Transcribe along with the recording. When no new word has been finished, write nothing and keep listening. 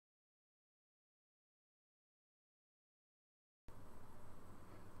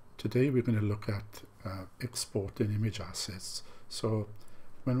Today we're going to look at exporting image assets. So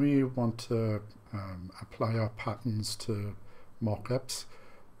when we want to apply our patterns to mockups,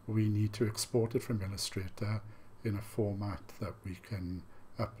 we need to export it from Illustrator in a format that we can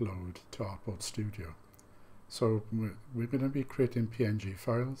upload to Artboard Studio. So we're going to be creating PNG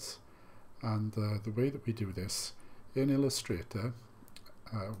files, and the way that we do this in Illustrator,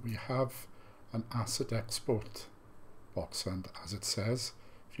 we have an asset export box, and as it says,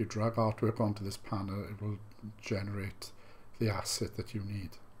 if you drag artwork onto this panel, it will generate the asset that you need.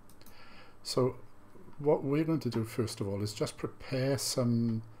 So what we're going to do first of all is just prepare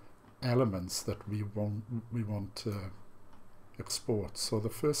some elements that we want to export. So the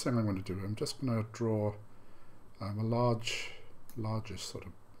first thing I'm going to do, I'm just going to draw a largish sort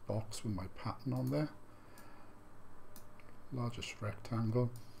of box with my pattern on there, largest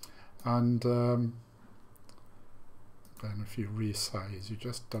rectangle, and then if you resize, you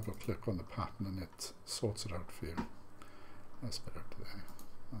just double click on the pattern and it sorts it out for you. Let's get out there.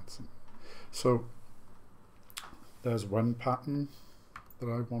 That's it. So there's one pattern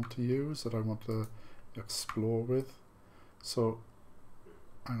that I want to use, that I want to explore with. So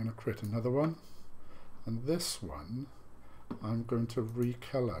I'm going to create another one, and this one I'm going to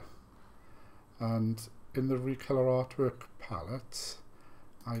recolor. And in the recolor artwork palette,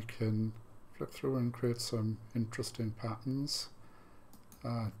 I can flick through and create some interesting patterns,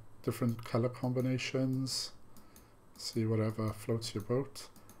 different color combinations, see whatever floats your boat.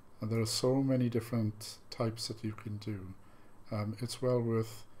 And there are so many different types that you can do. It's well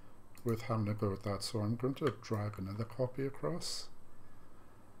worth having a go at that. So I'm going to drag another copy across.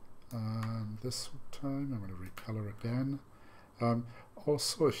 This time I'm going to recolor again.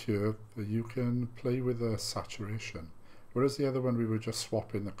 Also here, you can play with the saturation. Whereas the other one we were just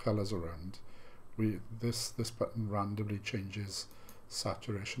swapping the colors around, this button randomly changes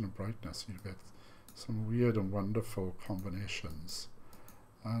saturation and brightness. You get some weird and wonderful combinations,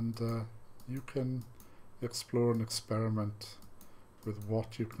 and you can explore and experiment with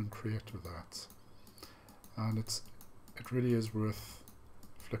what you can create with that. And it really is worth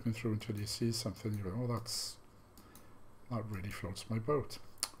flipping through until you see something. You go, oh, that really floats my boat.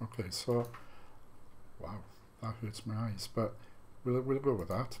 Okay, so wow, that hurts my eyes, but we'll go with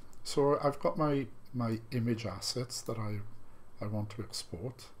that. So I've got my image assets that I want to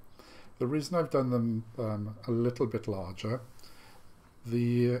export. The reason I've done them a little bit larger,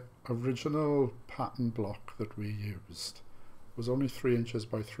 the original pattern block that we used was only 3 inches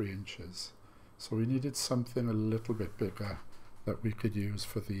by 3 inches. So we needed something a little bit bigger that we could use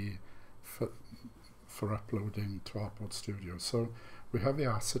for uploading to Artboard Studio. So we have the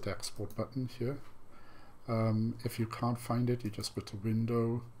asset export button here. If you can't find it, you just go to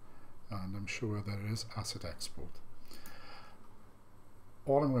Window, and I'm sure there is Asset Export.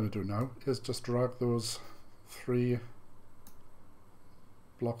 All I'm going to do now is just drag those 3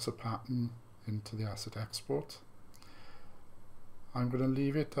 blocks of pattern into the Asset Export. I'm going to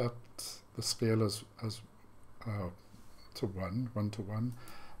leave it at the scale as to 1 to 1,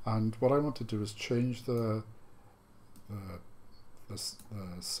 and what I want to do is change the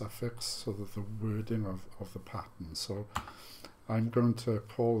suffix, so that the wording of the pattern. So I'm going to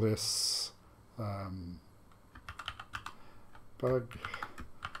call this bug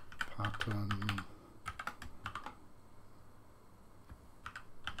pattern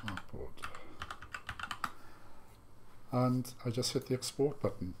artboard, and I just hit the export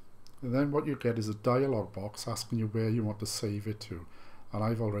button, and then what you get is a dialog box asking you where you want to save it to, and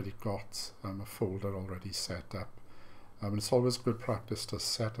I've already got a folder already set up. It's always good practice to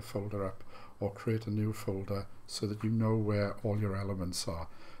set a folder up or create a new folder so that you know where all your elements are.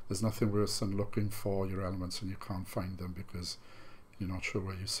 There's nothing worse than looking for your elements and you can't find them because you're not sure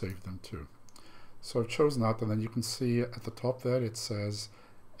where you saved them to. So I've chosen that, and then you can see at the top there it says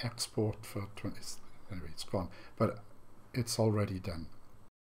export for 20. Anyway, it's gone, but it's already done.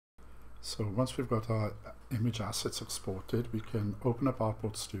 So once we've got our image assets exported, we can open up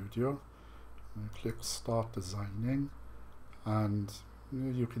Artboard Studio and click Start Designing, and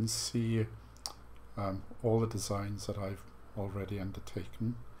you can see all the designs that I've already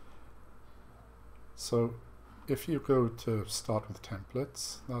undertaken. So if you go to Start with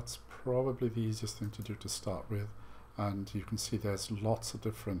Templates, that's probably the easiest thing to do to start with, and you can see there's lots of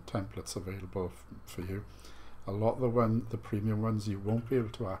different templates available for you. A lot of the premium ones you won't be able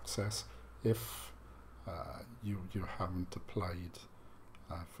to access if you haven't applied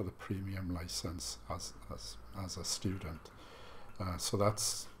for the premium license as a student. So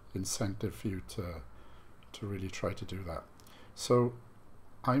that's incentive for you to really try to do that. So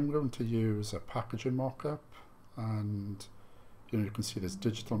I'm going to use a packaging mockup, and you can see there's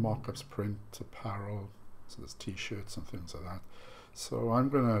digital mockups, print, apparel, so there's t-shirts and things like that. So I'm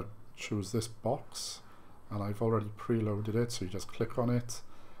going to choose this box, and I've already preloaded it, so you just click on it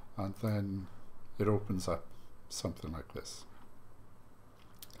and then it opens up something like this.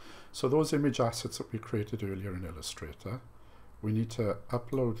 So those image assets that we created earlier in Illustrator, we need to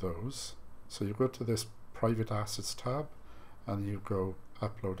upload those. So you go to this Private Assets tab and you go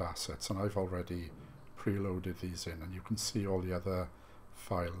Upload Assets, and I've already preloaded these in, and you can see all the other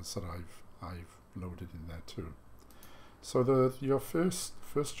files that I've loaded in there too. So your first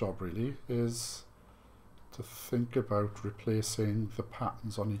job really is to think about replacing the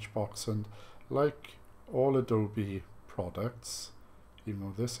patterns on each box, and like all Adobe products, even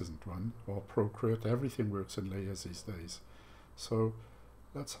though this isn't one, or Procreate, everything works in layers these days. So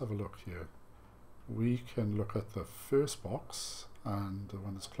let's have a look here. We can look at the first box and the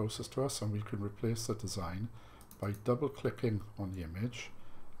one that's closest to us, and we can replace the design by double clicking on the image,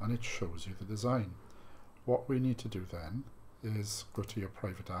 and it shows you the design. What we need to do then is go to your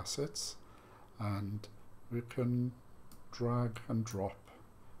private assets, and we can drag and drop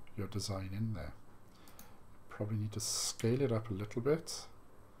your design in there. Probably need to scale it up a little bit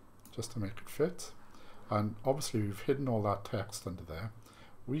just to make it fit, and obviously we've hidden all that text under there.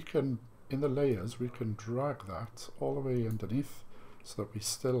 We can, in the layers, we can drag that all the way underneath so that we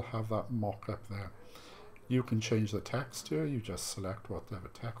still have that mock-up there. You can change the text here. You just select whatever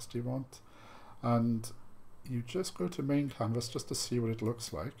text you want, and you just go to main canvas just to see what it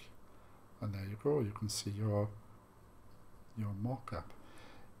looks like, and there you go. You can see your mock-up.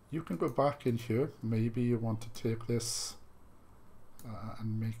 You can go back in here. Maybe you want to take this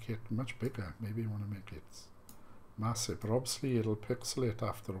and make it much bigger. Maybe you want to make it massive, but obviously it'll pixelate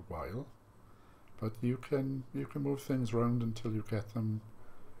after a while. But you can move things around until you get them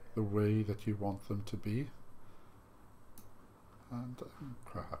the way that you want them to be, and I'm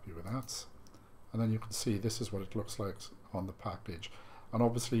quite happy with that. And then you can see this is what it looks like on the package, and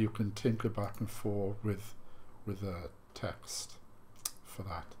obviously you can tinker back and forth with the text for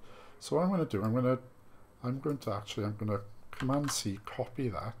that. So what I'm going to do, I'm going to Command C, copy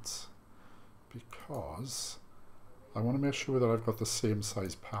that, because I want to make sure that I've got the same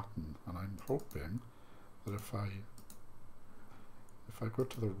size pattern, and I'm hoping that if I go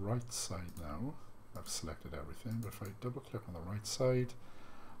to the right side now, I've selected everything, but if I double click on the right side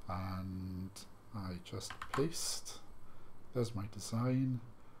and I just paste, there's my design,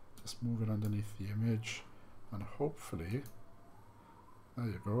 just move it underneath the image, and hopefully, there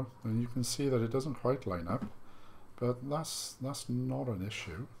you go, and you can see that it doesn't quite line up, but that's not an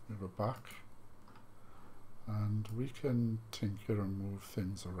issue. We go back and we can tinker and move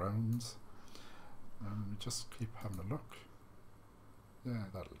things around, and we just keep having a look. Yeah,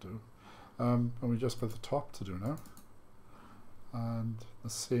 that'll do. And we just got the top to do now, and the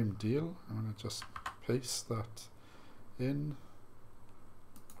same deal. I'm going to just paste that in,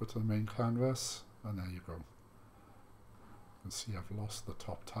 go to the main canvas, and there you go. You can see I've lost the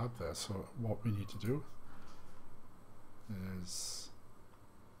top tab there, so what we need to do is,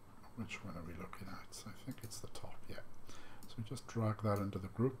 which one are we looking at? I think it's the top, yeah. So we just drag that into the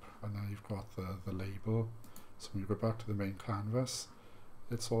group, and now you've got the label. So when you go back to the main canvas,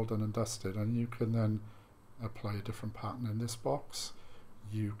 it's all done and dusted, and you can then apply a different pattern in this box.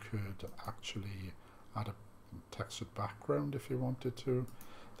 You could actually add a textured background if you wanted to.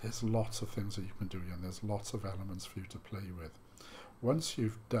 There's lots of things that you can do here, and there's lots of elements for you to play with. Once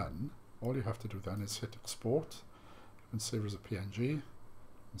you've done, all you have to do then is hit export, and save as a PNG,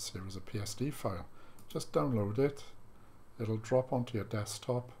 and save as a PSD file. Just download it, it'll drop onto your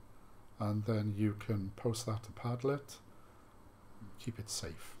desktop, and then you can post that to Padlet, keep it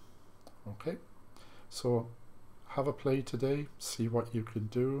safe. Okay, so have a play today, see what you can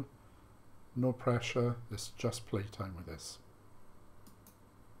do. No pressure, it's just playtime with this.